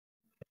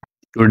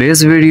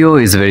Today's video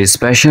is very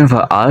special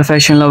for all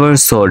fashion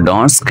lovers, so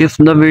don't skip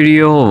the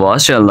video,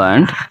 watch till the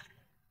end,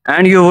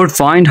 and you would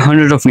find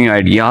hundreds of new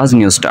ideas,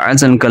 new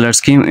styles and color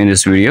scheme in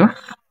this video.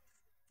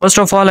 First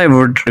of all, I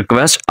would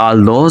request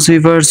all those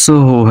viewers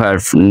who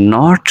have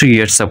not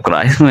yet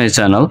subscribed my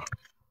channel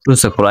to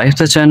subscribe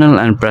the channel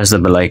and press the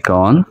bell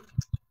icon.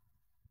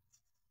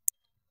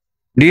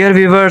 Dear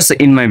viewers,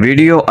 in my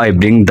video, I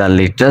bring the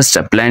latest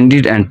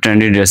splendid and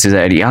trendy dresses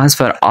ideas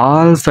for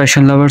all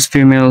fashion lovers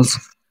females.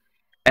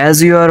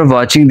 As you are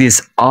watching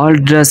this, all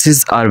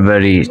dresses are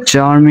very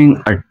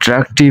charming,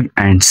 attractive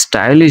and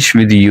stylish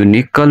with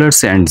unique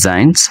colors and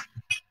designs.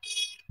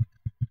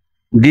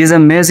 These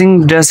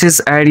amazing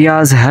dresses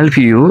ideas help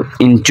you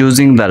in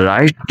choosing the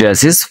right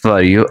dresses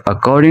for you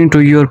according to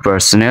your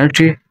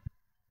personality.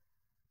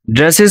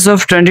 Dresses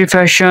of trendy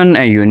fashion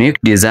and unique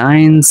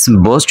designs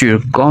boost your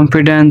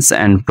confidence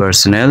and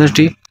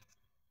personality.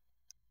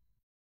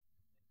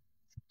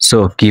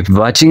 So keep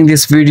watching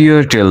this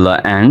video till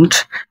the end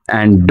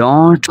and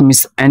don't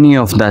miss any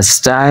of the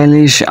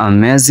stylish,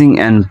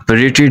 amazing and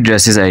pretty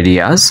dresses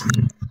ideas.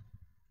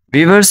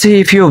 Viewers,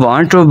 if you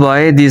want to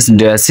buy these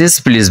dresses,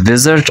 please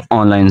visit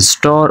online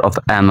store of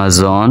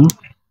Amazon.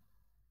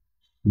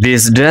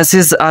 These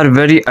dresses are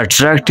very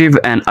attractive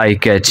and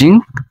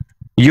eye-catching.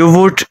 You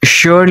would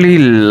surely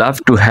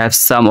love to have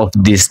some of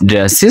these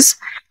dresses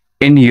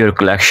in your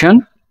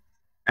collection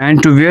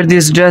and to wear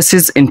these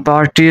dresses in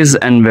parties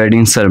and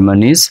wedding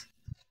ceremonies,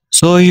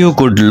 so you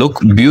could look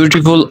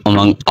beautiful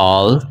among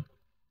all.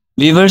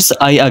 Viewers,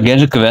 I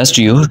again request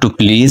you to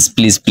please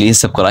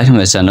subscribe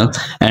my channel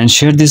and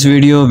share this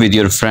video with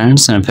your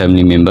friends and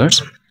family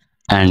members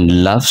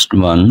and loved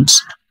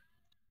ones.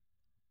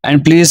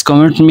 And please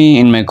comment me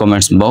in my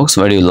comments box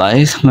what you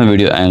like my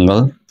video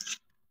angle,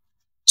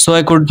 so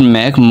I could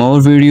make more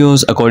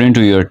videos according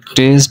to your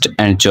taste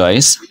and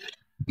choice.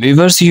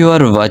 Viewers, you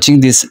are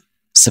watching these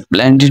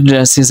splendid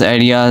dresses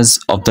ideas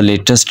of the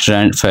latest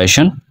trend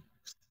fashion.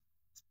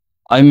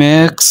 I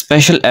make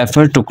special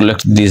effort to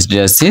collect these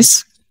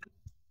dresses.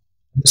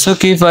 So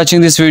keep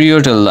watching this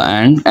video till the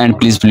end and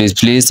please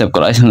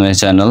subscribe to my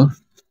channel.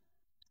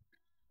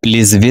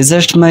 Please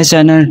visit my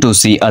channel to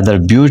see other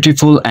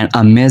beautiful and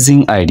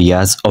amazing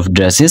ideas of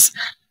dresses.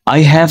 I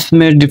have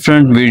made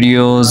different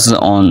videos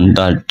on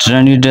the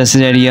trendy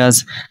dresses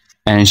ideas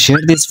and share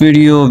this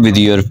video with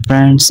your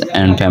friends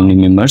and family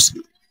members.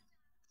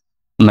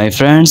 My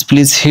friends,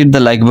 please hit the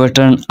like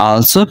button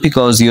also,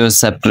 because your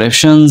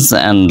subscriptions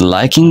and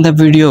liking the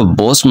video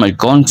boost my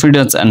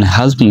confidence and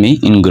help me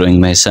in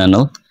growing my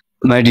channel.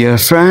 My dear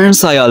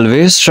friends, I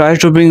always try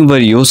to bring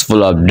very useful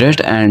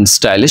update and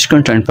stylish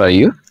content for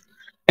you.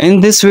 In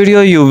this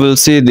video, you will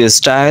see the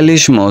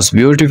stylish, most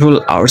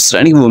beautiful,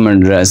 outstanding women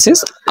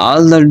dresses.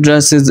 All the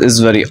dresses is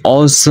very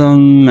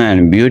awesome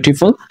and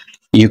beautiful.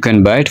 You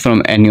can buy it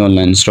from any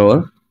online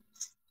store.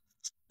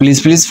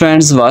 Please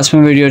friends, watch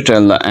my video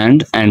till the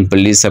end and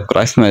please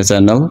subscribe my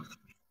channel.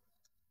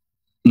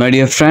 My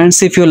dear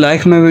friends, if you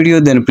like my video,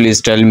 then please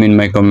tell me in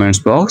my comments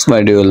box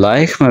why do you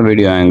like my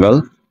video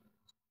angle.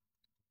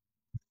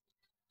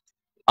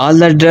 All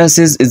the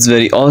dresses is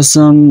very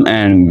awesome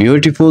and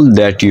beautiful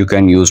that you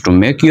can use to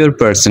make your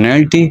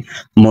personality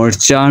more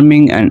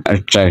charming and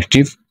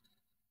attractive.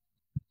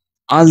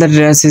 All the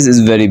dresses is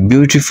very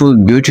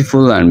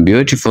beautiful and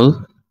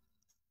beautiful.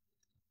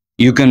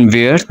 You can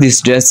wear these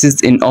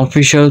dresses in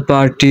official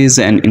parties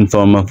and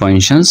informal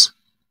functions.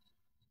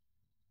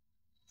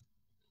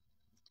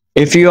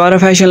 If you are a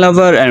fashion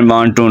lover and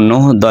want to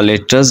know the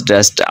latest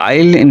dress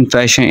style in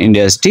fashion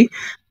industry,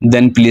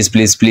 then please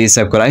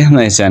subscribe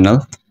my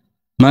channel.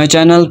 My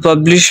channel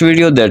publish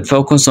video that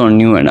focus on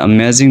new and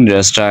amazing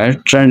dress style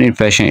trend in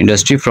fashion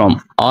industry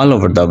from all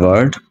over the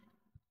world.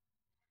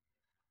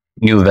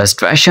 New best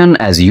fashion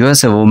as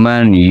USA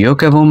woman,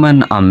 UK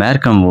woman,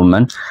 American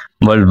woman,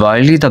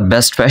 worldwide the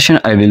best fashion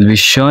I will be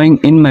showing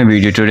in my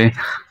video today.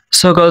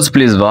 So girls,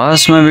 please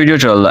watch my video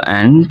till the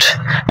end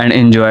and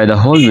enjoy the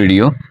whole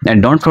video,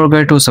 and don't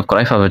forget to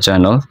subscribe our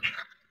channel.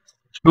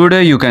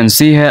 Today you can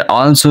see here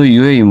also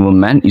UAE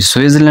woman,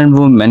 Switzerland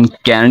woman,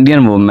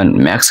 Canadian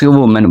woman, Mexico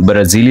woman,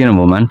 Brazilian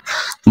woman,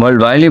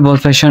 worldwide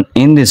both fashion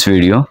in this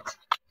video.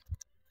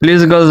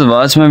 Please girls,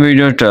 watch my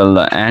video till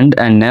the end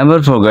and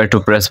never forget to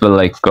press bell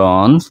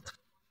icon.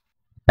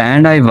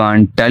 And I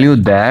want to tell you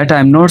that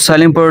I'm not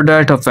selling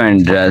product of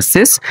any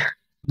dresses.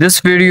 This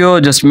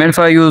video just made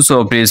for you,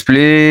 so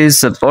please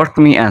support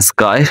me and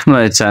subscribe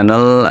my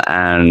channel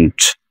and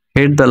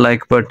hit the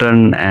like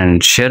button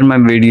and share my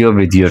video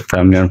with your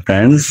family and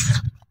friends.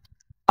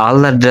 All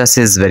the dress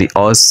is very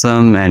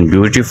awesome and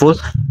beautiful.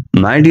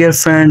 My dear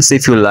friends,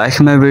 if you like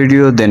my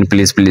video, then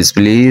please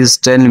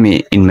tell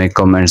me in my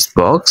comments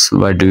box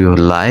what do you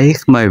like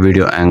my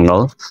video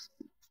angle.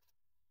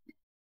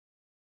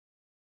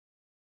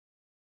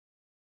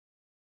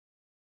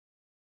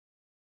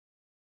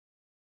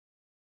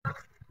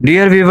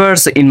 Dear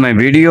viewers, in my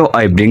video,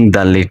 I bring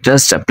the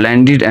latest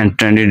splendid and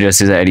trendy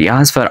dresses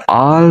ideas for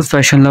all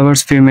fashion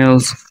lovers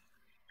females.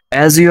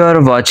 As you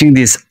are watching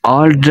this,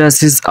 all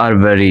dresses are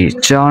very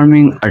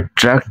charming,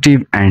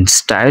 attractive and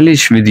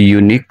stylish with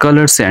unique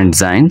colors and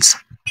designs.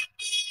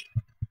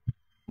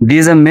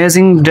 These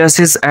amazing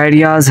dresses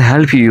ideas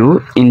help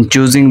you in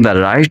choosing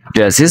the right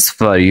dresses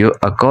for you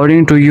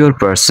according to your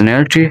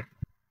personality.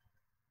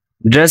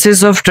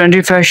 Dresses of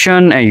trendy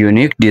fashion and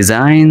unique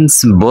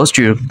designs boost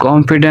your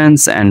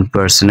confidence and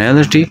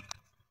personality.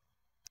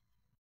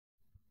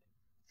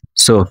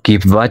 So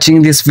keep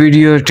watching this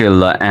video till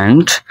the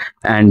end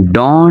and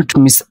don't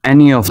miss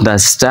any of the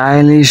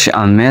stylish,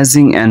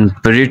 amazing and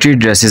pretty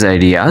dresses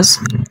ideas.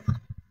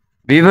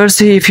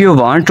 Viewers, if you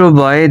want to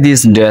buy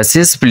these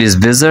dresses, please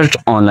visit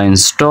online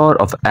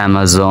store of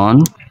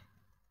Amazon.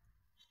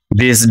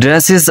 These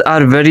dresses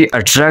are very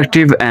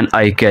attractive and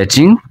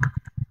eye-catching.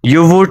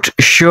 You would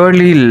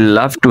surely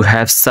love to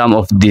have some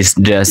of these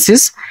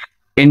dresses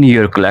in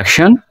your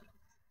collection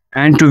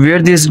and to wear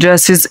these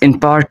dresses in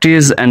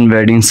parties and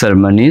wedding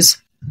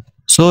ceremonies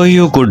so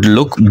you could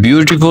look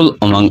beautiful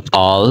among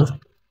all.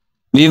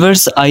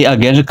 Viewers, I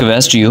again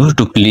request you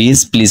to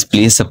please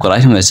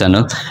subscribe my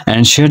channel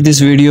and share this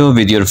video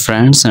with your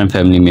friends and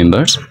family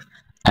members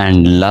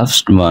and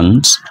loved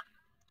ones.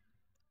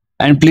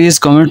 And please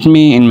comment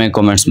me in my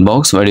comments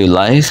box what you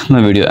like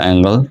my video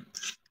angle,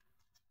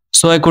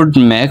 so I could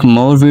make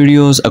more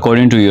videos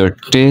according to your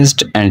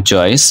taste and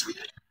choice.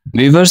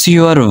 Viewers,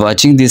 you are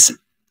watching these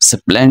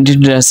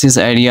splendid dresses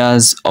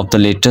ideas of the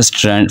latest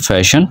trend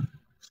fashion.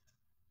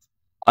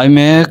 I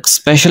make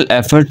special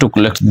effort to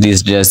collect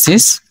these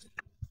dresses.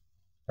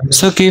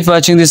 So keep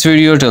watching this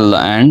video till the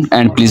end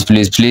and please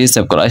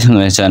subscribe to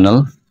my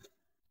channel.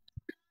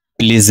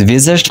 Please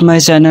visit my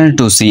channel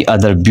to see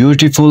other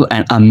beautiful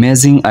and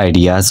amazing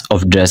ideas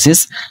of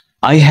dresses.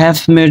 I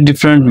have made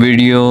different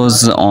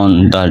videos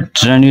on the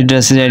trendy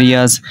dresses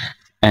ideas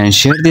and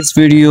share this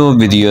video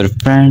with your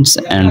friends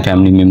and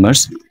family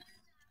members.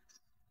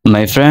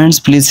 My friends,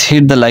 please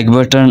hit the like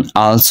button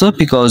also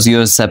because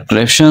your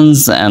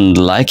subscriptions and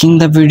liking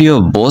the video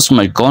boost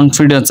my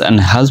confidence and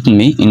help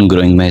me in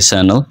growing my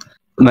channel.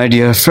 My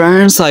dear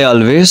friends, I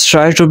always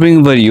try to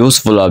bring very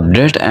useful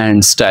update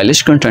and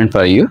stylish content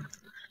for you.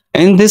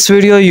 In this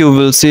video, you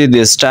will see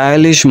the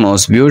stylish,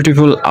 most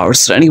beautiful,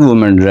 outstanding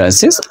women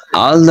dresses.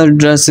 All the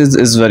dresses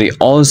is very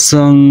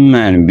awesome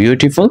and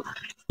beautiful.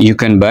 You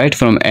can buy it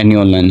from any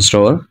online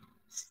store.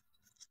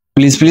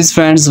 Please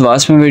friends,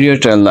 watch my video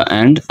till the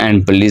end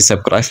and please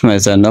subscribe my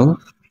channel.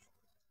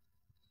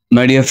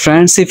 My dear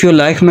friends, if you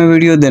like my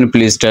video, then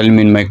please tell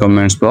me in my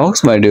comments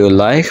box why do you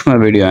like my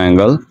video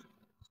angle.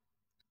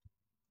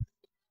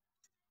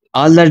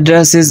 All the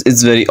dresses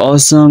is very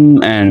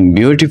awesome and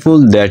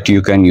beautiful that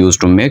you can use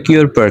to make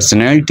your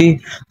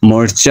personality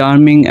more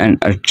charming and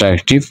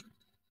attractive.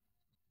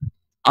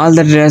 All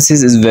the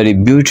dresses is very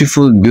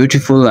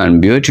beautiful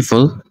and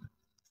beautiful.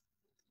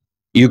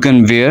 You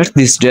can wear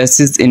these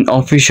dresses in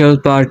official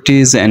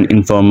parties and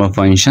informal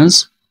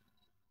functions.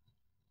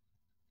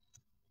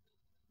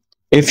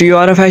 If you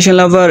are a fashion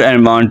lover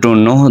and want to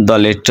know the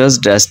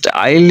latest dress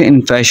style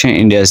in fashion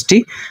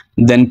industry,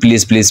 then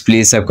please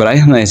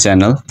subscribe my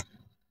channel.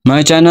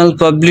 My channel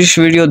publish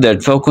video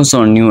that focus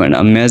on new and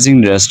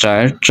amazing dress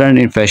style trend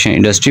in fashion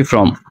industry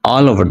from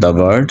all over the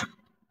world.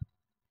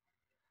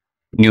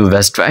 New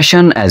West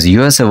fashion as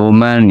USA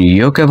woman,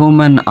 UK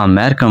woman,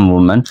 American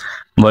woman,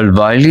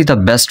 worldwide the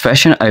best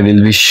fashion I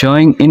will be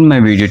showing in my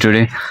video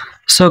today.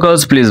 So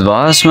girls, please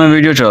watch my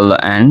video till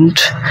the end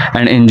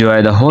and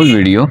enjoy the whole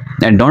video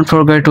and don't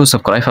forget to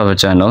subscribe our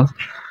channel.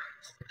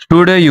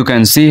 Today you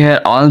can see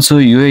here also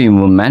UAE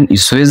woman,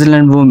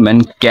 Switzerland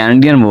woman,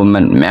 Canadian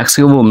woman,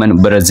 Mexico woman,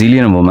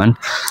 Brazilian woman,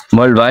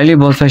 worldwide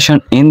both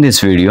fashion in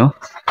this video.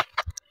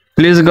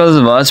 Please girls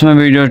watch my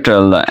video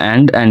till the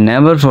end and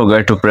never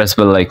forget to press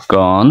bell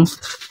icon.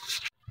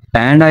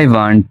 And I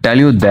want to tell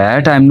you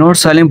that I'm not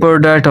selling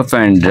product of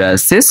any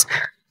dresses.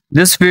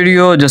 This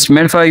video just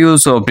made for you,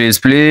 so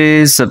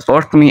please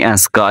support me and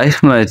subscribe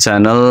my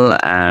channel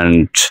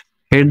and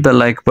hit the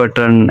like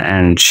button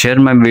and share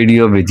my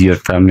video with your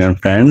family and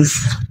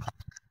friends.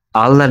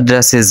 All the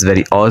dress is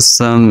very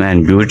awesome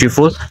and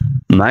beautiful.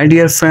 My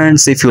dear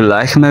friends, if you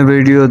like my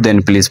video,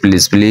 then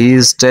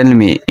please tell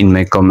me in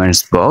my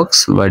comments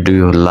box what do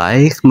you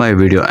like my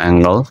video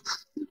angle.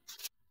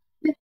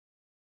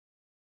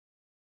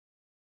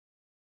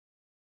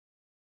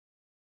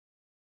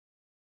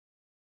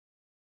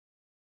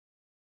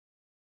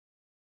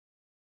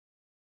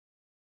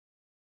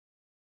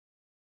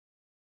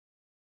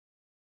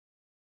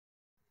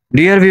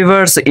 Dear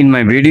viewers, in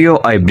my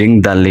video, I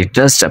bring the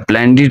latest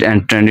splendid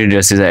and trendy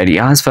dresses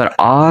ideas for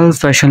all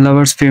fashion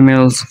lovers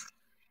females.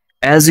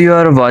 As you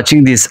are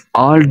watching this,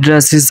 all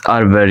dresses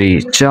are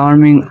very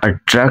charming,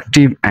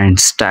 attractive and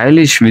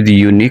stylish with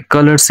unique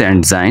colors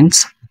and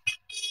designs.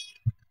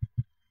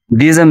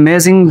 These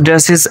amazing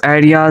dresses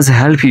ideas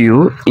help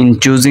you in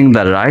choosing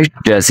the right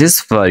dresses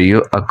for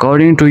you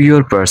according to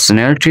your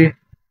personality.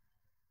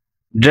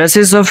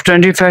 Dresses of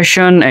trendy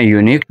fashion and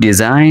unique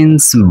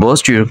designs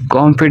boost your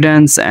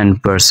confidence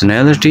and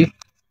personality.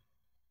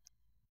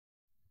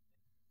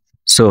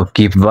 So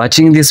keep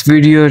watching this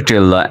video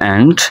till the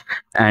end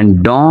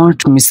and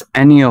don't miss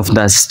any of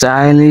the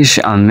stylish,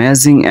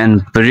 amazing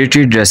and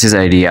pretty dresses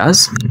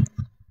ideas.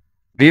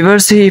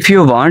 Viewers, if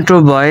you want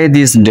to buy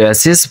these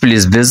dresses,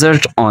 please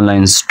visit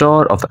online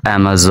store of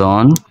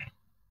Amazon.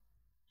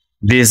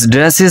 These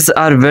dresses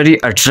are very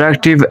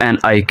attractive and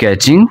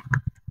eye-catching.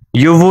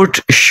 You would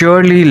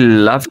surely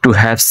love to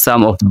have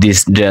some of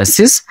these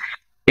dresses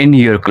in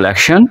your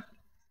collection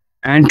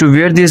and to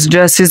wear these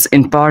dresses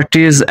in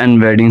parties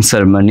and wedding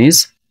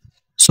ceremonies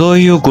so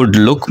you could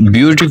look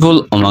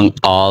beautiful among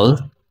all.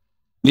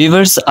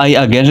 Viewers, I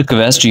again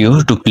request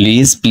you to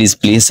please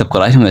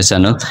subscribe my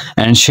channel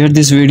and share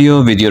this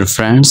video with your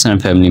friends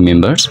and family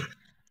members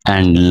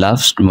and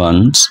loved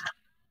ones.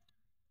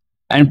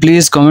 And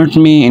please comment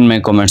me in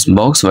my comments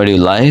box what you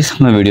like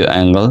my video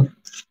angle,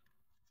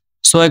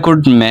 so I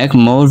could make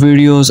more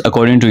videos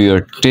according to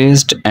your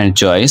taste and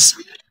choice.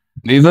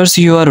 Viewers,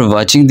 you are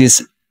watching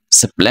these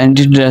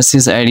splendid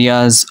dresses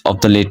ideas of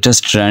the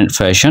latest trend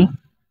fashion.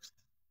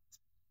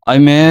 I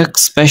make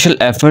special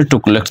effort to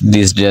collect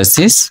these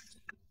dresses.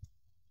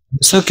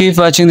 So keep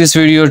watching this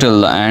video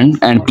till the end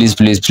and please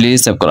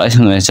subscribe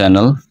to my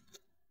channel.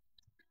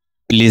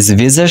 Please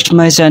visit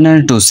my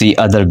channel to see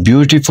other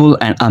beautiful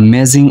and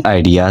amazing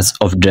ideas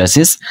of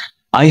dresses.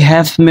 I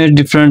have made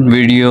different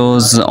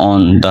videos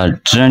on the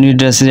trendy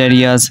dresses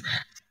ideas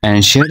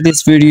and share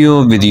this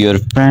video with your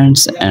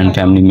friends and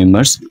family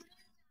members.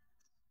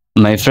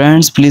 My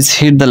friends, please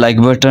hit the like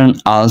button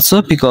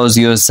also because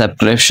your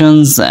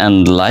subscriptions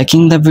and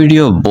liking the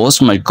video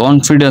boost my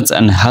confidence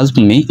and help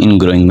me in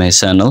growing my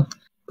channel.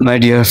 My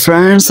dear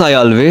friends, I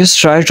always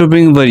try to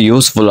bring very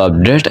useful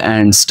update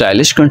and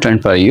stylish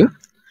content for you.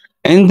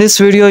 In this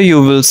video,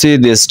 you will see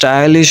the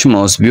stylish,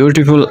 most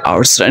beautiful,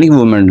 outstanding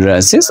women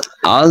dresses.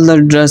 All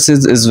the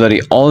dresses is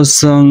very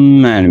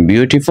awesome and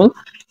beautiful.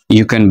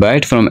 You can buy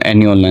it from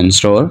any online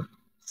store.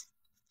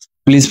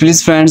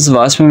 Please friends,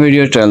 watch my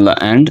video till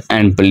the end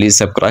and please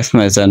subscribe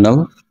my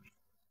channel.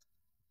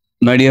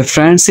 My dear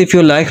friends, if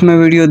you like my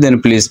video,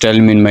 then please tell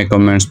me in my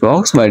comments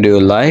box why do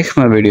you like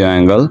my video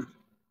angle.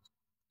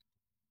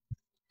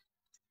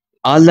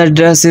 All the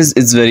dresses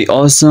is very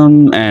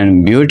awesome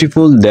and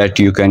beautiful that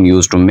you can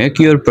use to make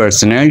your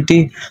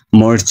personality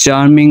more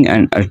charming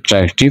and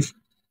attractive.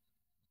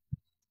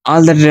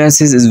 All the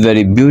dresses is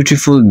very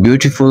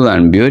beautiful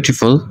and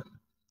beautiful.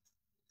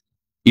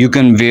 You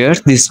can wear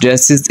these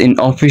dresses in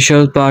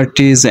official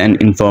parties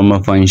and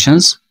informal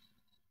functions.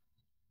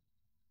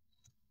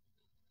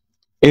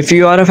 If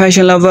you are a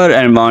fashion lover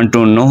and want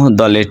to know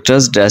the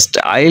latest dress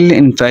style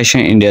in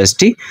fashion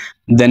industry,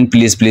 then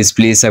please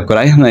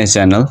subscribe my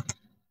channel.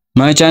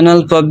 My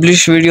channel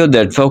publish video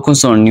that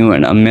focus on new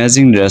and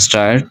amazing dress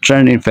style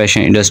trend in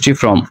fashion industry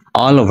from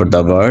all over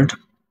the world.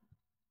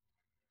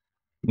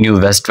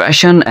 New West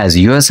fashion as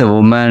USA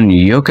woman,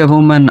 UK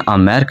woman,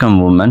 American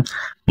woman,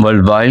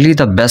 worldwide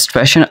the best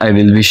fashion I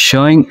will be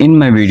showing in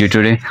my video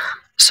today.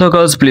 So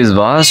guys, please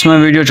watch my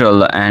video till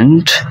the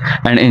end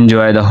and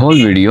enjoy the whole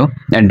video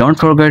and don't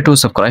forget to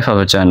subscribe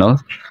our channel.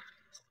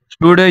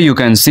 Today you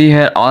can see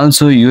here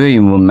also UAE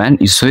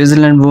woman,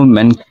 Switzerland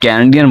woman,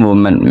 Canadian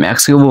woman,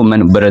 Mexico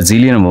woman,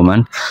 Brazilian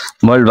woman,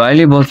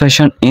 worldwide both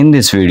fashion in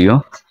this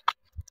video.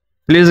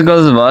 Please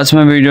guys watch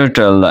my video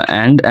till the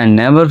end and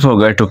never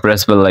forget to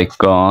press bell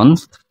icon.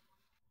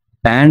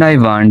 And I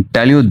want to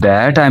tell you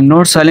that I'm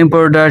not selling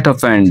product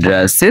of any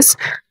dresses.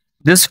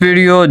 This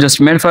video just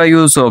made for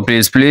you, so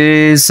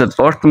please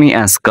support me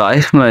and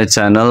subscribe my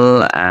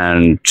channel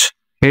and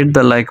hit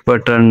the like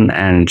button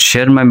and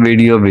share my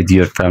video with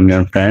your family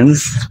and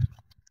friends.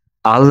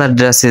 All the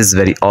dress is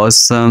very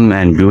awesome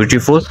and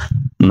beautiful.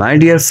 My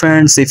dear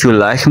friends, if you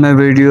like my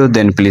video,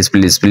 then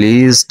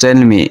please tell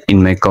me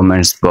in my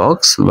comments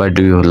box what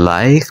do you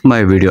like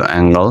my video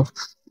angle.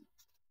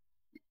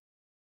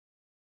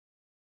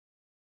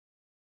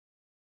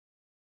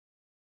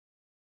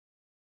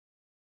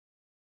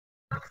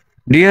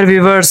 Dear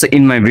viewers,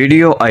 in my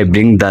video, I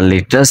bring the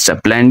latest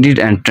splendid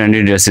and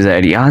trendy dresses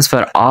ideas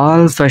for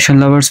all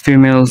fashion lovers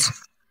females.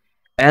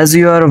 As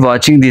you are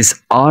watching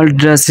this, all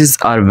dresses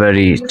are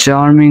very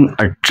charming,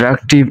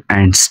 attractive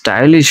and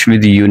stylish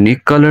with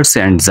unique colors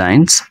and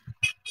designs.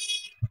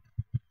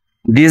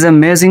 These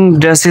amazing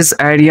dresses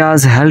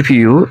ideas help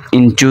you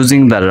in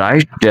choosing the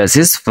right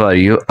dresses for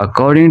you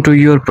according to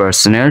your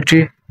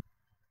personality.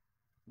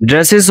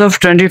 Dresses of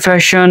trendy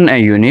fashion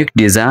and unique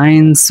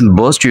designs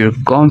boost your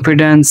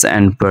confidence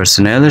and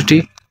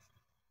personality.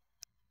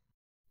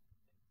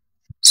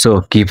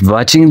 So keep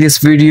watching this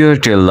video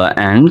till the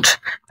end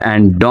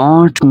and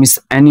don't miss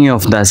any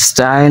of the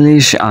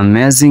stylish,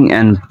 amazing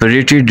and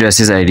pretty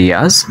dresses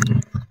ideas.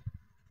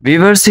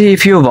 Viewers,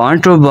 if you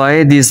want to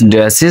buy these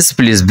dresses,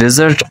 please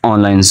visit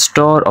online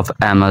store of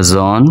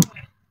Amazon.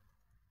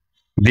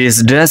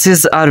 These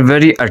dresses are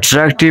very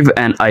attractive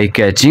and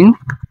eye-catching.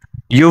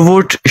 You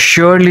would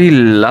surely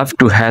love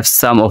to have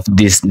some of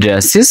these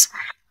dresses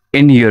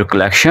in your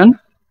collection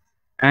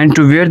and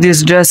to wear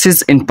these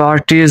dresses in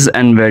parties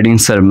and wedding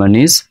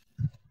ceremonies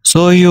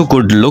so you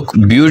could look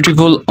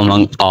beautiful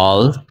among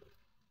all.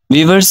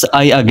 Viewers,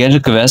 I again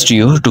request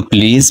you to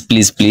please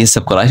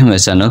subscribe my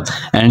channel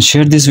and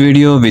share this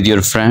video with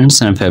your friends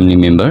and family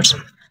members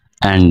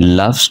and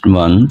loved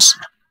ones.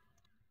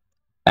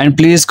 And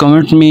please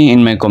comment me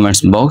in my comments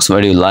box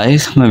what you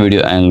like my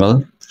video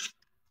angle,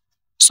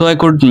 so I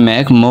could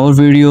make more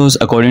videos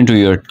according to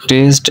your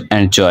taste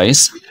and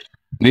choice.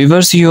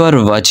 Viewers, you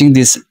are watching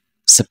these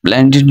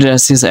splendid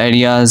dresses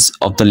ideas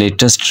of the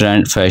latest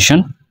trend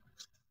fashion.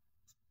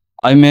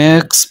 I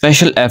make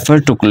special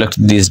effort to collect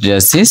these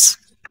dresses.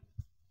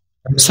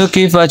 So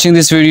keep watching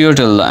this video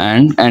till the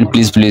end and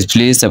please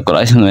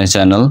subscribe to my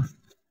channel.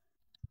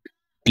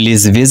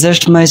 Please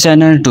visit my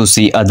channel to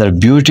see other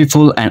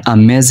beautiful and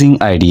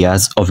amazing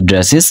ideas of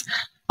dresses.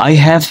 I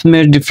have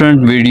made different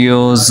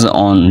videos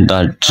on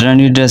the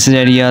trendy dresses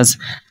ideas,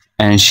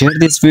 and share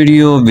this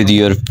video with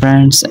your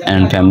friends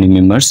and family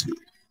members.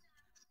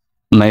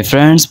 My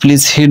friends,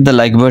 please hit the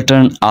like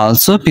button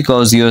also,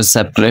 because your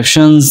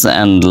subscriptions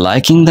and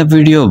liking the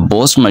video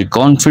boost my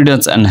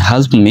confidence and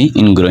help me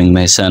in growing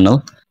my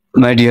channel.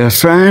 My dear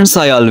friends,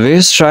 I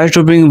always try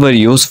to bring very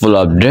useful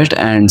update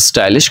and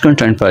stylish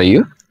content for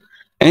you.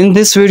 In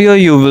this video,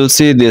 you will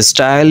see the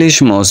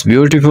stylish, most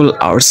beautiful,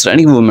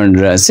 outstanding women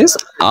dresses.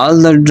 All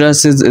the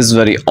dresses is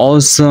very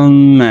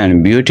awesome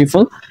and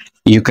beautiful.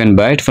 You can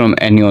buy it from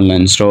any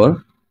online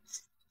store.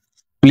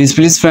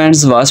 Please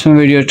friends, watch my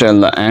video till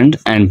the end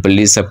and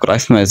please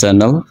subscribe my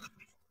channel.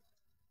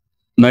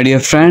 My dear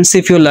friends,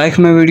 if you like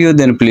my video,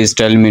 then please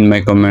tell me in my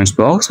comments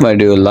box why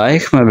do you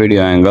like my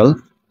video angle.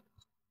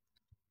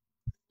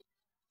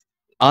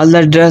 All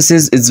the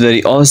dresses is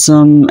very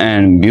awesome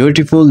and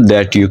beautiful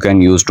that you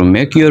can use to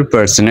make your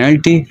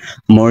personality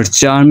more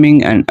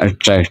charming and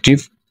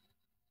attractive.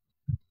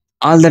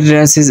 All the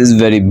dresses is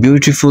very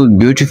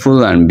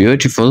beautiful and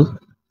beautiful.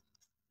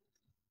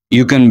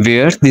 You can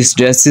wear these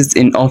dresses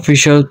in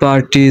official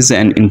parties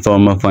and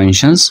informal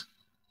functions.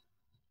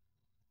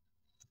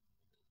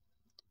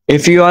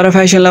 If you are a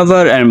fashion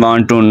lover and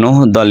want to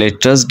know the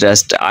latest dress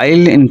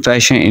style in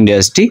fashion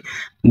industry,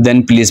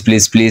 then please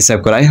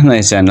subscribe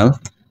my channel.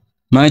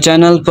 My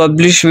channel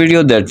publish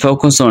video that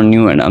focus on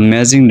new and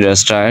amazing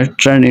dress style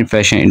trend in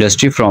fashion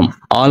industry from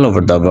all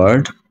over the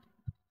world.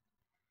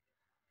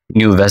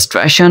 New best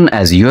fashion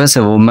as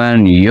USA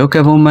woman, UK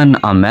woman,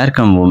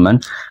 American woman,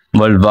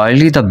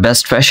 worldwide the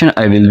best fashion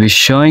I will be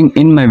showing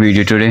in my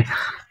video today.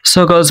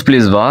 So girls,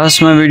 please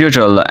watch my video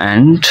till the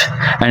end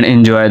and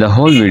enjoy the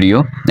whole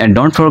video, and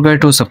don't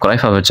forget to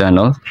subscribe our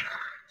channel.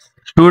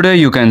 Today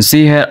you can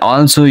see here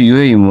also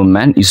UAE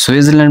woman,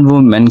 Switzerland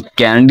woman,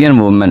 Canadian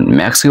woman,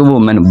 Mexico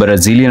woman,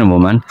 Brazilian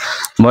woman,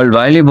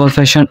 worldwide both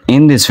fashion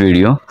in this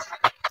video.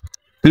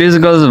 Please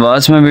girls,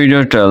 watch my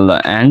video till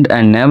the end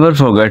and never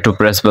forget to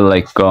press bell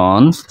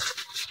icon.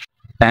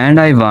 And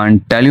I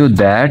want to tell you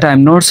that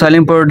I'm not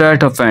selling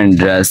product of any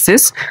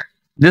dresses.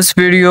 This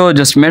video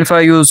just made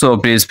for you, so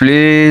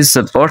please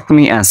support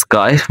me and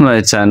subscribe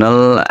my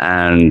channel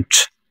and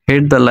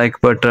hit the like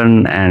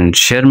button and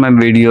share my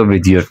video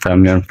with your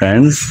family and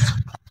friends.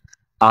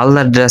 All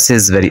the dress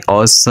is very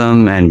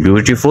awesome and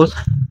beautiful.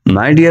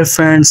 My dear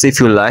friends,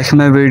 if you like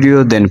my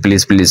video, then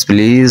please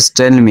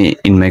tell me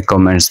in my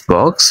comments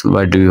box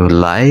what do you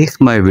like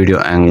my video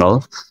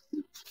angle.